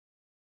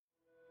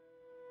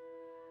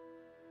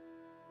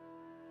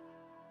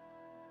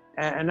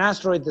An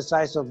asteroid the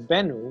size of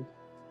Bennu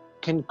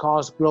can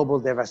cause global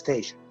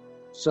devastation.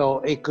 So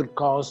it could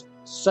cause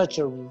such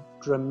a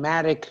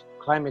dramatic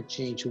climate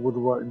change.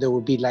 There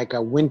would be like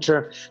a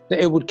winter.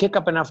 It would kick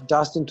up enough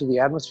dust into the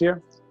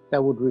atmosphere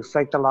that would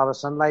reflect a lot of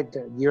sunlight.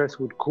 The Earth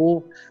would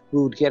cool.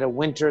 We would get a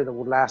winter that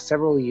would last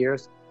several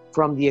years.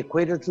 From the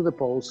equator to the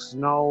poles,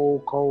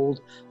 snow,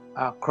 cold,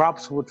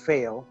 crops would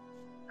fail.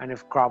 And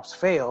if crops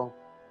fail,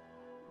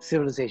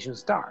 civilization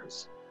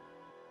starves.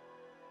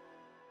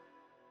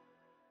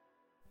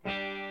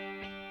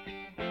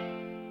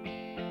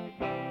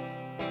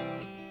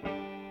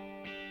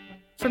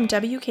 From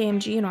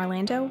WKMG in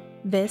Orlando,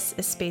 this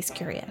is Space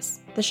Curious,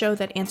 the show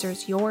that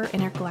answers your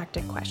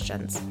intergalactic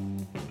questions.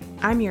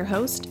 I'm your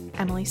host,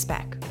 Emily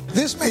Speck.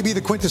 This may be the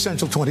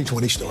quintessential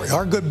 2020 story.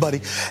 Our good buddy,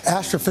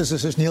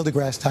 astrophysicist Neil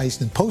deGrasse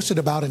Tyson, posted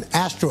about an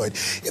asteroid.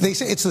 They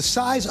say it's the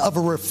size of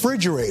a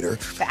refrigerator.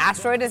 The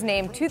asteroid is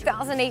named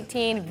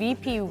 2018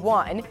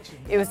 VP1.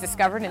 It was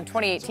discovered in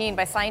 2018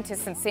 by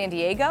scientists in San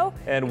Diego.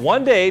 And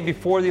one day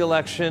before the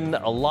election,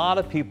 a lot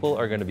of people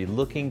are going to be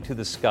looking to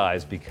the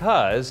skies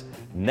because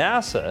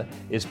NASA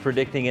is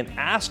predicting an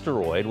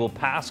asteroid will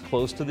pass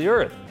close to the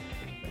Earth.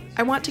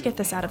 I want to get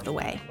this out of the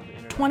way.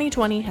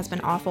 2020 has been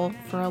awful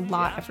for a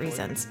lot of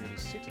reasons.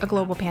 A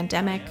global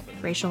pandemic,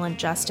 racial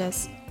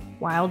injustice,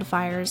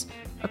 wildfires,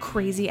 a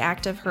crazy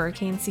active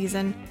hurricane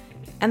season,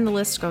 and the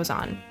list goes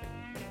on.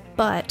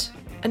 But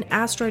an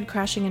asteroid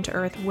crashing into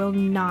Earth will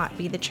not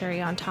be the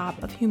cherry on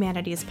top of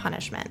humanity's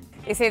punishment.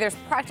 They say there's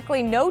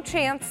practically no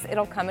chance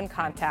it'll come in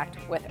contact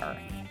with Earth.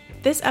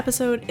 This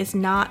episode is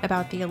not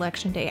about the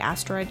Election Day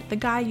asteroid the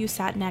guy you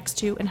sat next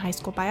to in high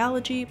school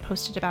biology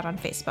posted about on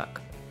Facebook.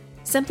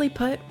 Simply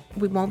put,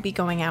 we won't be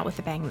going out with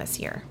a bang this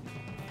year.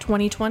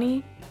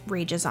 2020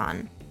 rages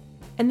on.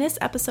 In this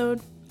episode,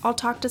 I'll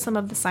talk to some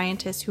of the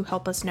scientists who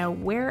help us know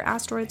where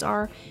asteroids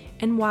are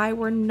and why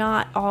we're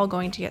not all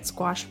going to get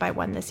squashed by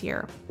one this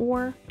year,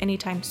 or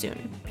anytime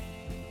soon.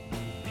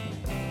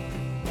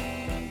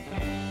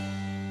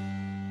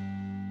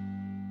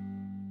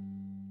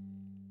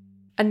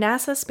 A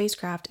NASA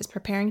spacecraft is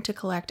preparing to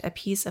collect a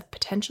piece of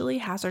potentially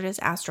hazardous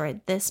asteroid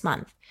this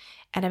month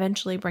and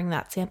eventually bring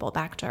that sample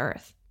back to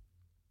Earth.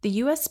 The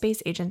U.S.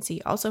 Space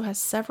Agency also has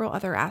several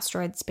other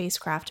asteroid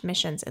spacecraft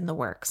missions in the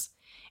works,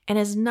 and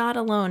is not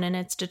alone in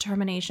its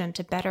determination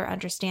to better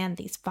understand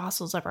these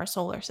fossils of our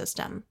solar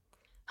system.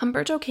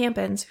 Humberto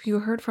Campins, who you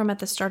heard from at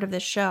the start of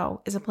this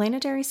show, is a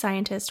planetary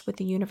scientist with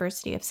the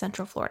University of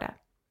Central Florida.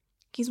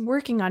 He's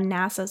working on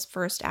NASA's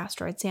first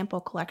asteroid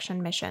sample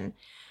collection mission,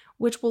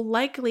 which will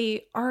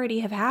likely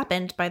already have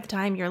happened by the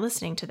time you're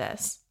listening to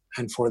this.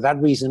 And for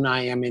that reason,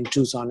 I am in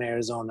Tucson,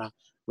 Arizona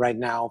right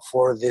now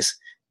for this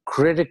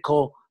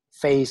critical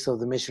phase of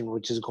the mission,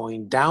 which is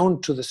going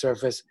down to the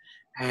surface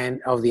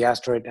and of the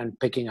asteroid and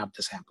picking up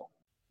the sample.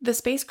 The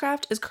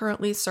spacecraft is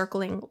currently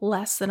circling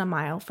less than a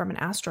mile from an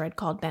asteroid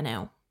called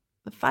Bennu.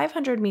 The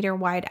 500-meter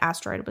wide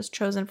asteroid was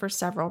chosen for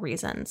several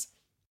reasons.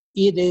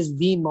 It is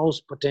the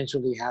most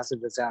potentially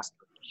hazardous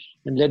asteroid.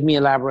 And let me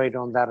elaborate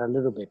on that a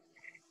little bit.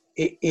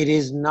 It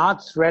is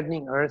not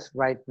threatening Earth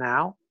right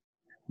now,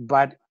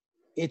 but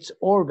its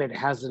orbit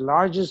has the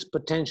largest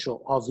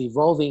potential of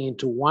evolving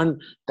into one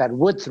that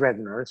would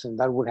threaten Earth, and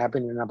that would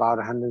happen in about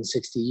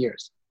 160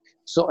 years.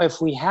 So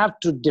if we have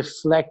to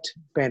deflect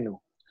Bennu,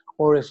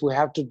 or if we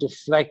have to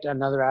deflect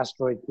another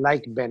asteroid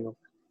like Bennu,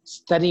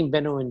 studying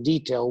Bennu in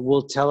detail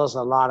will tell us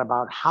a lot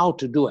about how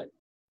to do it.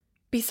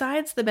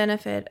 Besides the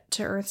benefit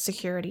to Earth's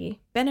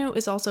security, Bennu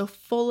is also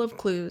full of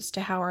clues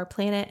to how our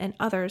planet and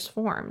others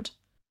formed.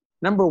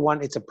 Number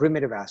one, it's a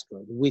primitive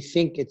asteroid. We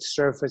think its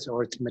surface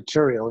or its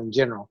material in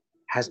general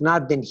has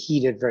not been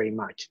heated very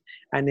much.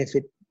 And if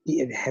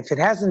it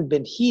hasn't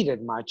been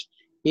heated much,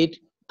 it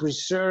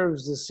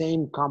preserves the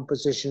same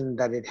composition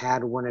that it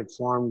had when it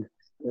formed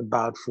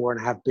about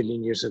 4.5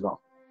 billion years ago.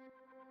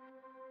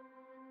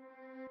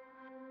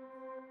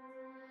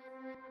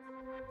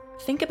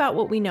 Think about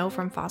what we know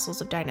from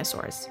fossils of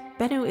dinosaurs.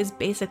 Bennu is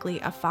basically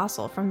a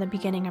fossil from the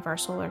beginning of our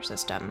solar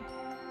system.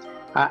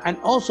 And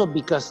also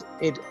because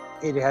it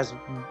has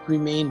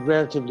remained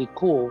relatively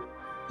cool,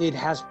 it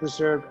has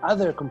preserved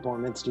other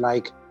components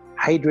like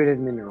hydrated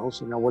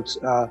minerals,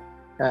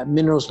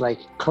 minerals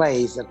like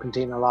clays that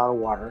contain a lot of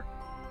water.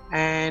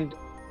 And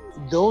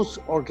those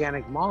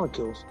organic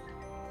molecules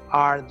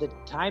are the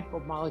type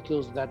of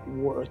molecules that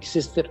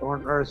existed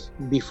on Earth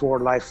before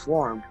life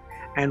formed,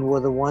 and were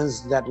the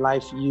ones that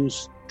life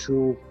used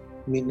to,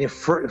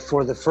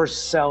 for the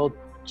first cell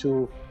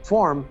to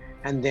form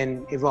and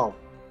then evolve.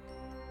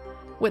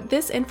 What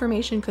this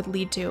information could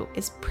lead to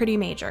is pretty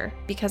major,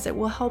 because it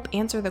will help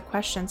answer the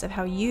questions of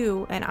how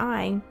you and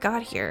I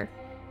got here.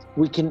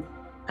 We can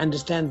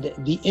understand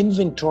the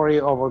inventory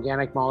of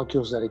organic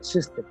molecules that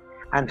existed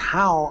and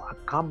how a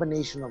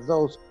combination of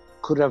those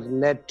could have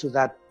led to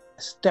that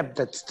step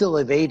that still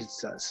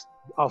evades us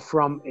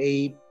from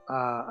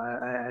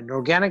an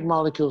organic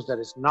molecule that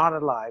is not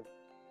alive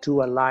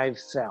to a live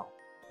cell.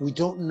 We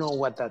don't know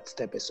what that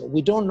step is. So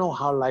we don't know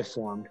how life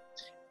formed.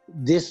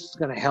 This is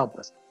going to help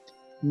us.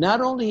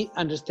 not only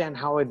understand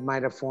how it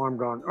might have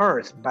formed on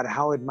Earth, but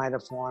how it might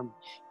have formed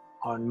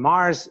on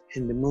Mars,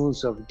 in the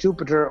moons of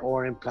Jupiter,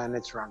 or in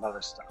planets around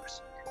other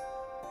stars.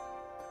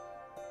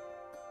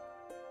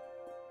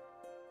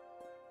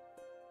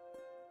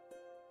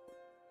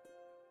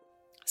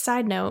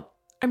 Side note,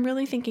 I'm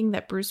really thinking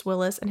that Bruce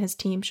Willis and his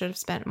team should have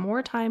spent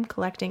more time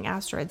collecting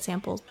asteroid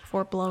samples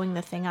before blowing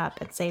the thing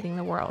up and saving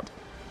the world.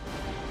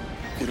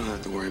 You don't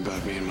have to worry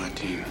about me and my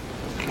team.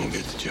 We'll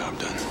get the job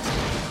done.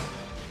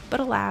 But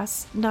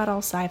alas, not all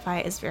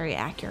sci-fi is very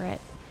accurate.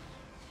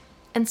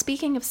 And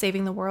speaking of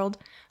saving the world,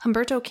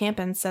 Humberto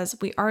Campin says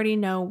we already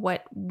know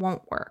what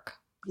won't work.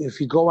 If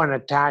you go and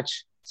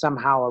attach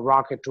somehow a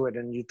rocket to it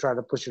and you try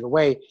to push it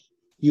away,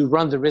 you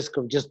run the risk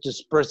of just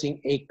dispersing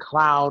a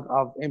cloud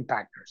of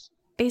impactors.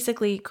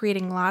 Basically,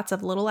 creating lots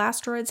of little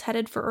asteroids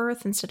headed for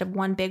Earth instead of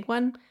one big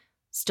one,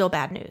 still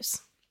bad news.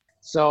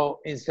 So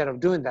instead of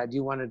doing that,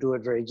 you want to do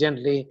it very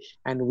gently,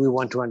 and we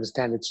want to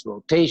understand its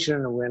rotation,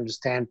 and we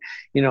understand,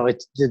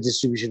 it's the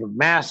distribution of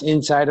mass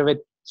inside of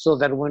it, so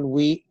that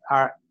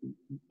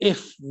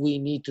if we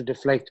need to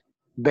deflect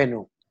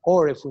Bennu,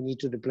 or if we need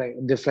to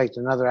deflect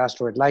another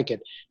asteroid like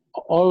it,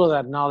 all of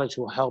that knowledge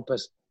will help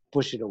us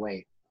push it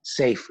away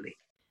safely.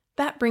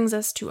 That brings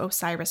us to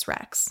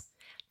OSIRIS-REx.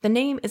 The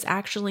name is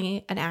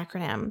actually an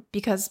acronym,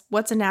 because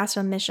what's a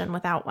NASA mission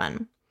without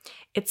one?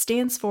 It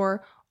stands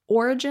for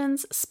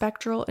Origins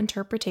Spectral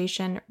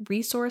Interpretation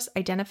Resource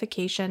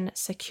Identification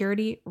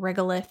Security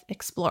Regolith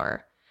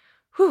Explorer.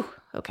 Whew,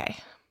 okay.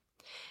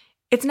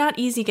 It's not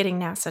easy getting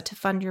NASA to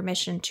fund your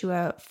mission to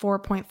a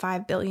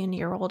 4.5 billion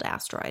year old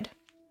asteroid.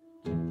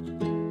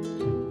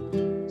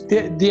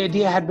 The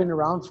idea had been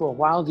around for a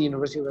while. The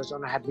University of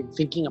Arizona had been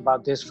thinking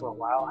about this for a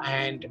while,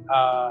 and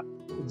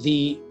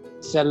the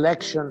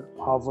selection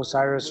of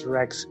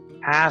OSIRIS-REx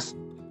as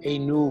a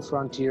New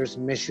Frontiers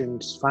mission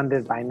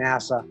funded by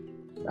NASA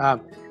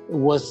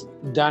was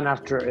done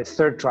after a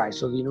third try.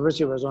 So the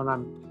University of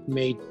Arizona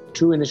made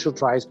 2 initial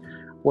tries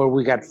where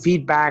we got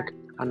feedback,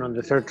 and on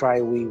the third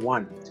try we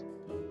won.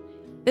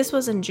 This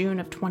was in June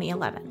of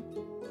 2011.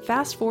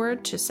 Fast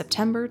forward to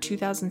September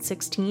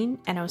 2016,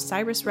 and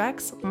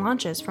OSIRIS-REx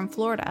launches from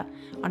Florida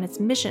on its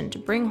mission to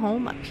bring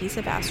home a piece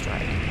of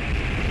asteroid.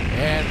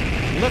 And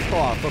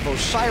liftoff of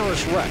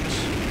OSIRIS-REx,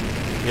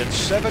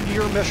 its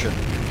 7-year mission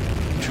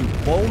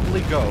to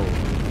boldly go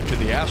to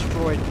the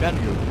asteroid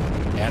Bennu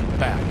and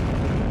back.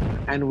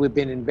 And we've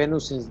been in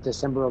Bennu since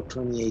December of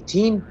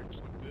 2018,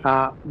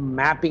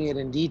 mapping it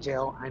in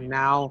detail, and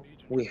now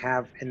we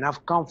have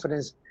enough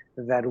confidence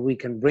that we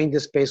can bring the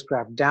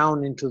spacecraft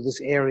down into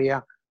this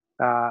area.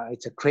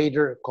 It's a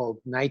crater called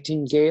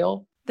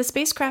Nightingale. The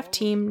spacecraft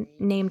team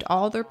named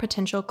all their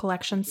potential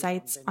collection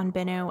sites on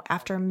Bennu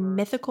after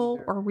mythical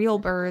or real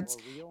birds,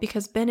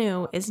 because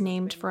Bennu is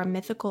named for a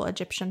mythical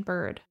Egyptian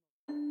bird.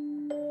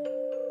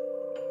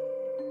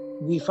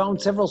 We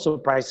found several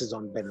surprises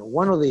on Bennu.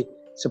 One of the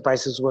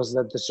surprises was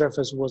that the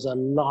surface was a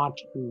lot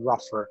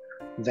rougher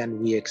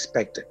than we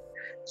expected.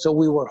 So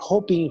we were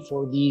hoping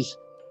for these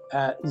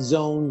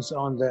zones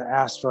on the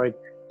asteroid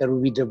that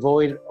would be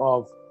devoid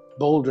of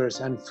boulders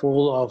and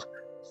full of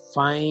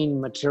fine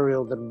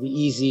material that would be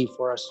easy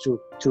for us to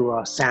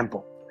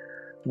sample.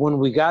 When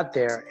we got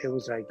there, it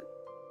was like,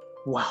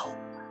 wow,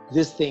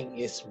 this thing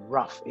is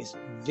rough. It's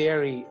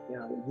very,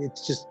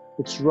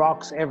 it's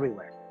rocks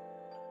everywhere.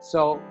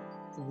 So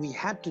we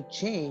had to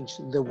change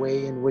the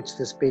way in which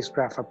the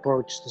spacecraft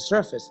approached the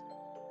surface.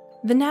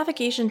 The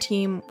navigation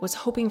team was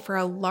hoping for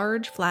a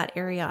large flat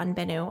area on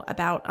Bennu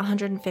about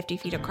 150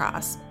 feet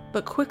across,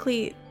 but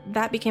quickly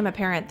that became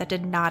apparent that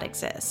did not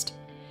exist,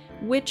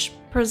 which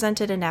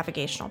presented a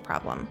navigational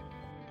problem.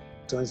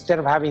 So instead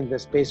of having the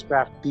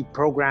spacecraft be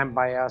programmed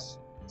by us,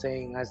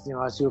 saying,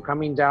 as you're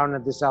coming down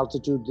at this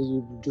altitude,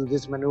 you do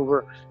this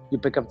maneuver, you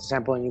pick up the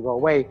sample and you go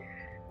away,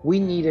 we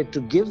needed to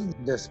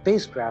give the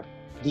spacecraft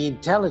the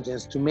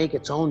intelligence to make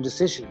its own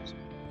decisions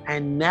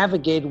and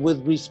navigate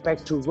with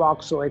respect to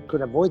rocks so it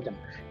could avoid them.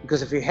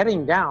 Because if you're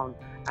heading down,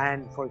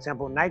 and for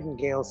example,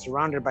 Nightingale is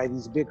surrounded by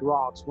these big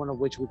rocks, one of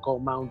which we call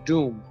Mount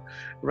Doom,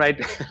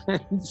 right?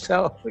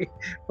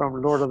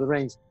 From Lord of the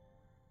Rings.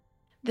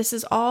 This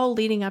is all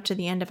leading up to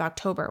the end of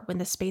October when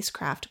the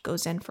spacecraft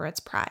goes in for its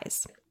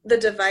prize. The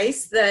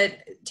device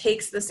that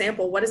takes the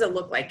sample, what does it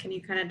look like? Can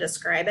you kind of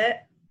describe it?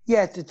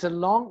 Yes, it's a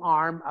long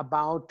arm,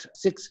 about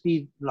 6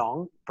 feet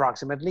long,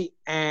 approximately,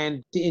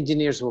 and the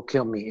engineers will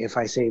kill me if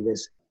I say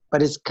this,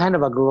 but it's kind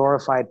of a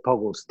glorified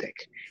pogo stick.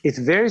 It's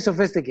very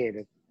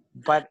sophisticated,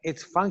 but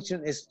its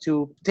function is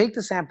to take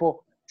the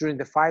sample during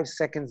the 5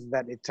 seconds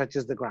that it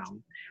touches the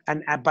ground.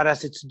 But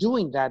as it's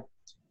doing that,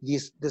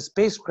 the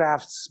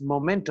spacecraft's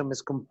momentum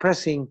is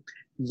compressing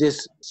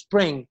this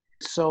spring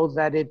so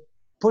that it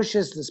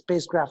pushes the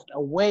spacecraft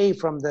away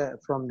from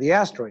the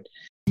asteroid.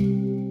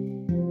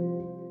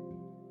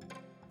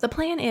 The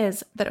plan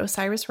is that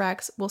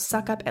OSIRIS-REx will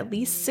suck up at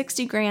least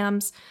 60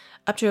 grams,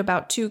 up to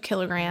about 2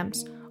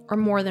 kilograms, or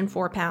more than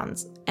 4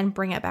 pounds, and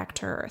bring it back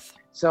to Earth.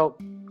 So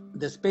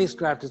the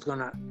spacecraft is going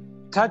to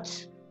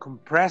touch,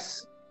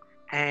 compress,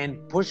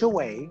 and push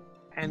away,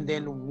 And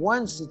then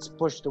once it's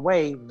pushed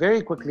away,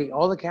 very quickly,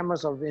 all the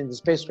cameras in the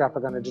spacecraft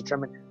are going to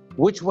determine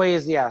which way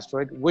is the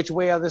asteroid, which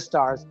way are the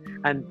stars,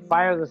 and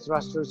fire the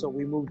thrusters so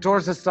we move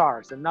towards the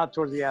stars and not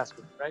towards the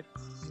asteroid, right?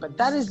 But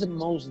that is the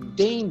most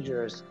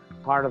dangerous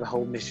part of the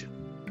whole mission.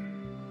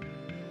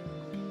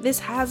 This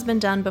has been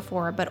done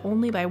before, but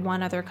only by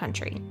one other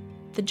country.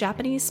 The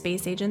Japanese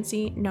space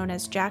agency, known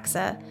as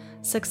JAXA,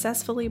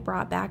 successfully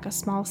brought back a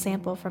small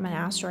sample from an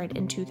asteroid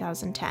in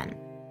 2010.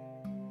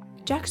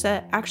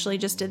 JAXA actually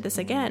just did this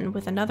again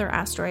with another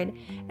asteroid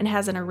and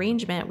has an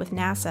arrangement with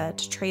NASA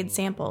to trade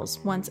samples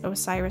once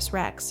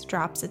OSIRIS-REx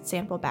drops its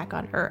sample back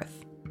on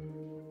Earth.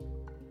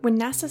 When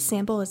NASA's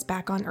sample is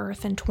back on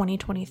Earth in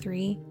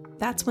 2023,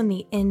 that's when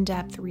the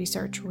in-depth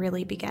research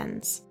really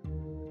begins.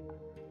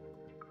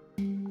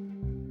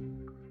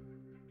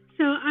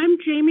 So I'm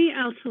Jamie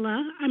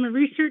Elsola. I'm a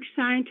research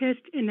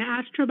scientist in the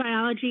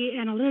Astrobiology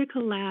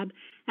Analytical Lab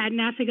at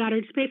NASA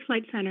Goddard Space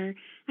Flight Center,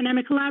 and I'm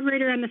a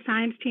collaborator on the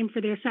science team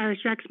for the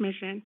OSIRIS-REx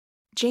mission.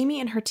 Jamie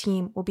and her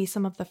team will be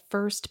some of the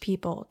first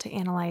people to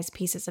analyze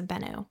pieces of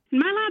Bennu.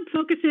 My lab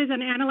focuses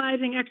on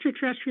analyzing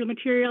extraterrestrial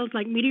materials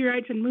like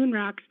meteorites and moon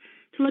rocks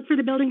to look for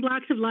the building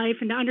blocks of life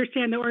and to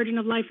understand the origin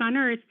of life on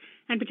Earth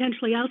and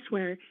potentially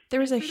elsewhere.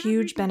 There is a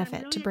huge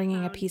benefit to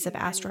bringing a piece of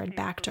asteroid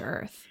back to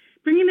Earth.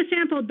 Bringing the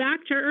sample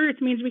back to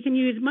Earth means we can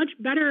use much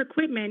better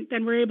equipment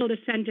than we're able to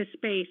send to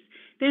space.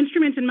 The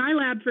instruments in my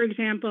lab, for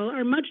example,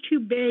 are much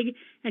too big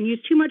and use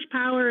too much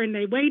power, and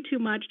they weigh too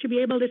much to be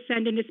able to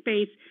send into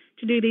space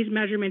to do these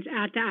measurements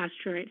at the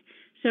asteroid.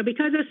 So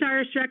because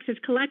OSIRIS-REx is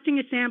collecting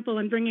a sample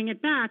and bringing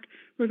it back,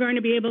 we're going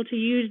to be able to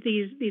use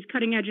these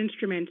cutting-edge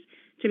instruments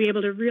to be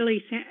able to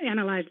really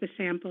analyze the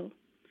sample.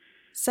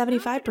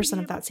 75%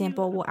 of that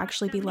sample will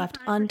actually be left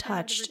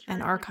untouched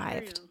and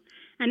archived.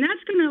 And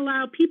that's going to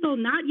allow people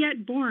not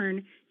yet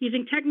born,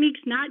 using techniques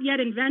not yet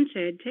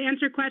invented, to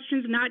answer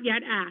questions not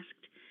yet asked.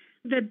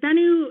 The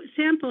Bennu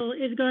sample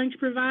is going to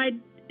provide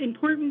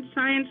important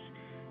science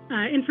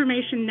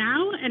information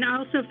now and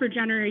also for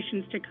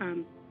generations to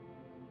come.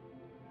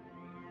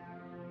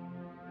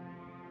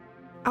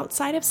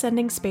 Outside of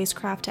sending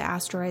spacecraft to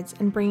asteroids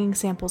and bringing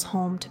samples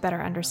home to better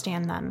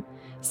understand them,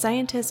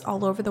 scientists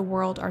all over the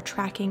world are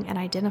tracking and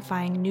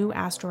identifying new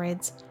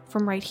asteroids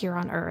from right here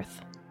on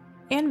Earth.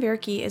 Anne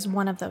Verke is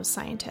one of those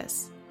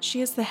scientists. She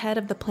is the head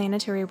of the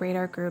Planetary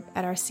Radar Group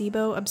at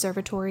Arecibo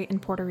Observatory in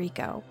Puerto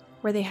Rico,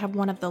 where they have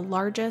one of the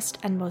largest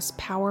and most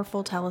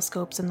powerful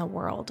telescopes in the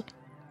world.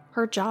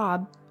 Her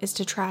job is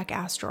to track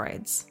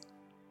asteroids.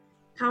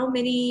 How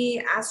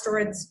many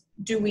asteroids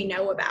do we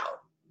know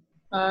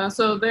about?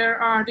 So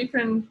there are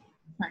different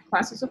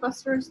classes of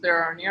asteroids. There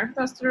are near-Earth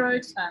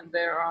asteroids and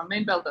there are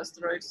main belt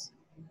asteroids.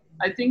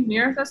 I think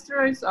near-Earth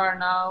asteroids are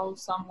now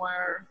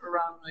somewhere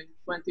around like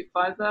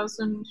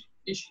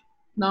 25,000-ish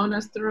known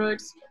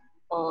asteroids,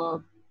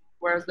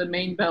 whereas the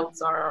main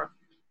belts are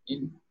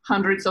in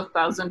hundreds of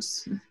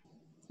thousands.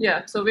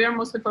 Yeah, so we are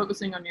mostly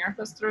focusing on near-Earth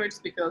asteroids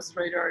because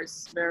radar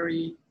is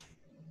very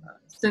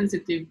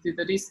sensitive to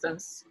the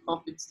distance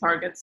of its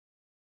targets.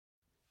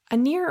 A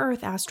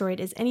near-Earth asteroid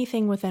is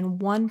anything within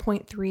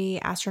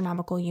 1.3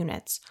 astronomical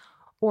units,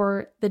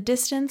 or the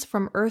distance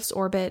from Earth's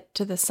orbit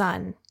to the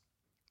Sun.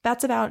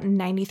 That's about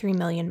 93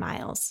 million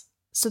miles.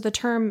 So the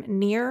term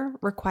near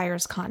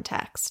requires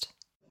context.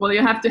 Well,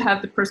 you have to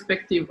have the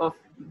perspective of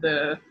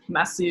the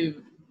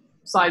massive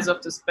size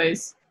of the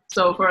space.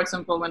 So, for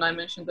example, when I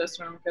mentioned the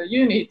astronomical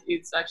unit,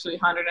 it's actually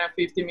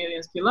 150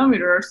 million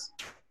kilometers.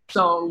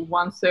 So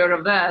 1/3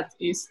 of that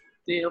is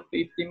still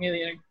 50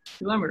 million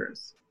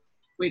kilometers,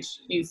 which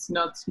is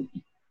not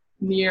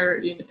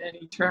near in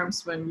any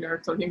terms when we are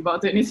talking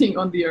about anything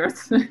on the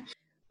Earth.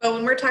 But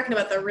when we're talking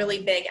about the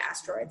really big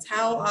asteroids,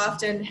 how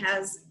often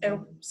has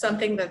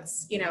something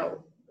that's,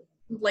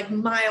 like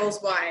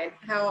miles wide,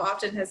 how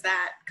often has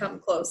that come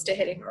close to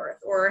hitting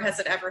Earth, or has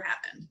it ever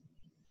happened?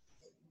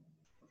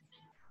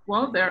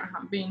 Well, there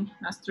have been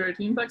asteroid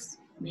impacts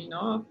we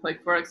know of.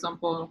 Like, for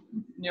example,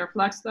 near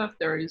Flagstaff,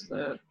 there is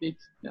a big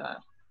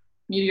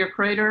meteor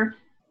crater.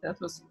 That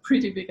was a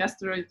pretty big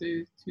asteroid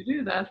to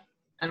do that.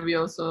 And we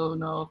also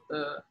know of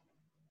the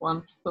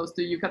one close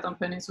to Yucatan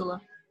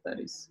Peninsula that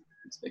is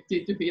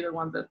expected to be the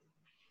one that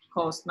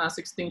caused mass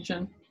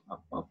extinction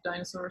of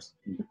dinosaurs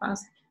in the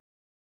past.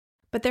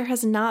 But there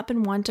has not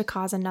been one to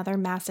cause another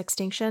mass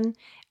extinction,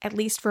 at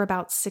least for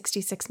about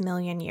 66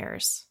 million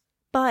years.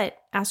 But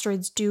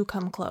asteroids do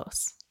come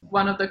close.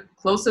 One of the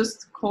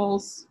closest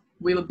calls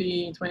will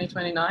be in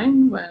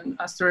 2029 when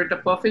asteroid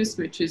Apophis,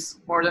 which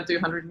is more than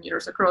 200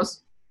 meters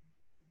across,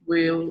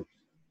 will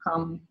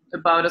come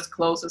about as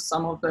close as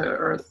some of the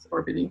Earth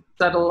orbiting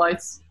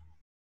satellites.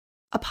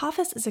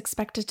 Apophis is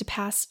expected to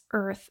pass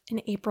Earth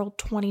in April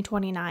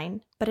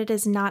 2029, but it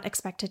is not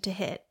expected to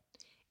hit.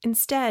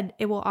 Instead,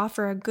 it will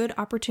offer a good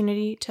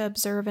opportunity to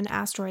observe an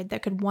asteroid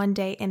that could one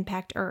day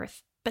impact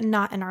Earth, but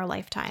not in our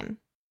lifetime.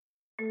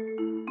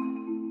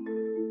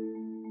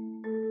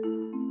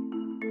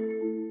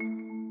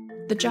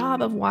 The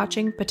job of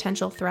watching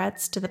potential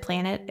threats to the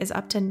planet is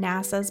up to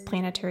NASA's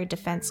Planetary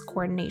Defense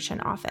Coordination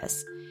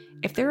Office.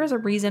 If there is a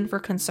reason for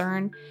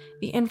concern,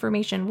 the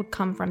information would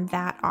come from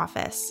that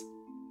office.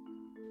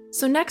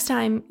 So next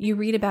time you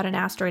read about an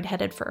asteroid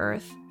headed for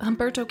Earth,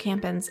 Humberto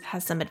Campins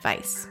has some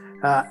advice.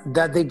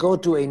 That they go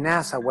to a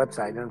NASA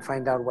website and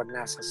find out what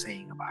NASA's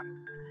saying about it.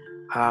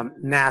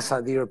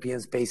 NASA, the European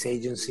Space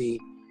Agency,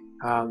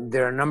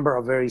 there are a number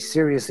of very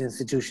serious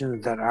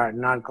institutions that are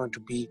not going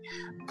to be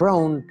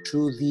prone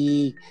to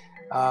the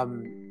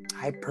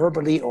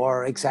hyperbole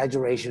or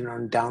exaggeration or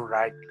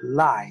downright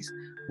lies.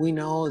 We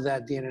know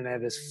that the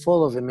internet is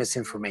full of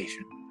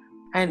misinformation.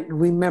 And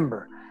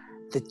remember,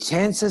 the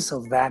chances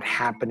of that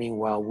happening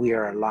while we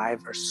are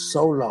alive are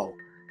so low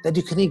that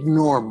you can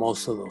ignore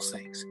most of those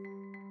things.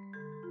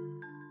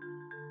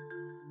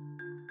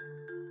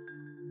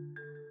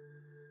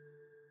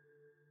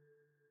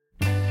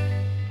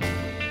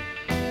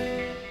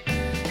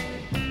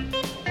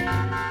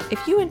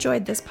 If you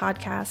enjoyed this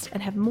podcast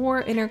and have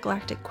more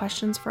intergalactic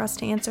questions for us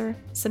to answer,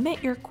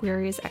 submit your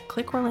queries at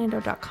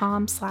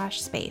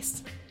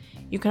clickorlando.com/space.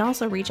 You can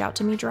also reach out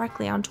to me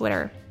directly on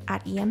Twitter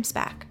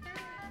 @EMSPAC.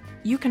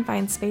 You can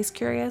find Space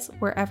Curious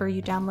wherever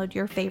you download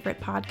your favorite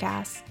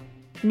podcasts.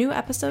 New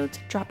episodes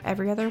drop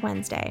every other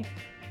Wednesday.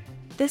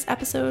 This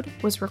episode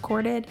was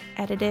recorded,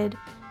 edited,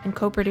 and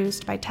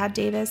co-produced by Tad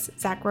Davis,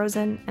 Zach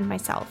Rosen, and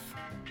myself.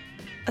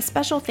 A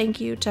special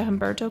thank you to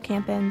Humberto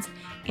Campins,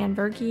 Ann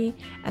Berge,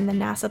 and the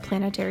NASA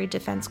Planetary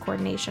Defense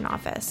Coordination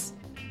Office.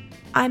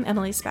 I'm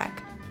Emily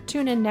Speck.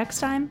 Tune in next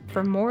time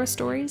for more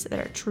stories that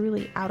are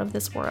truly out of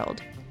this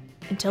world.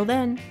 Until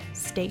then,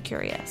 stay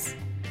curious.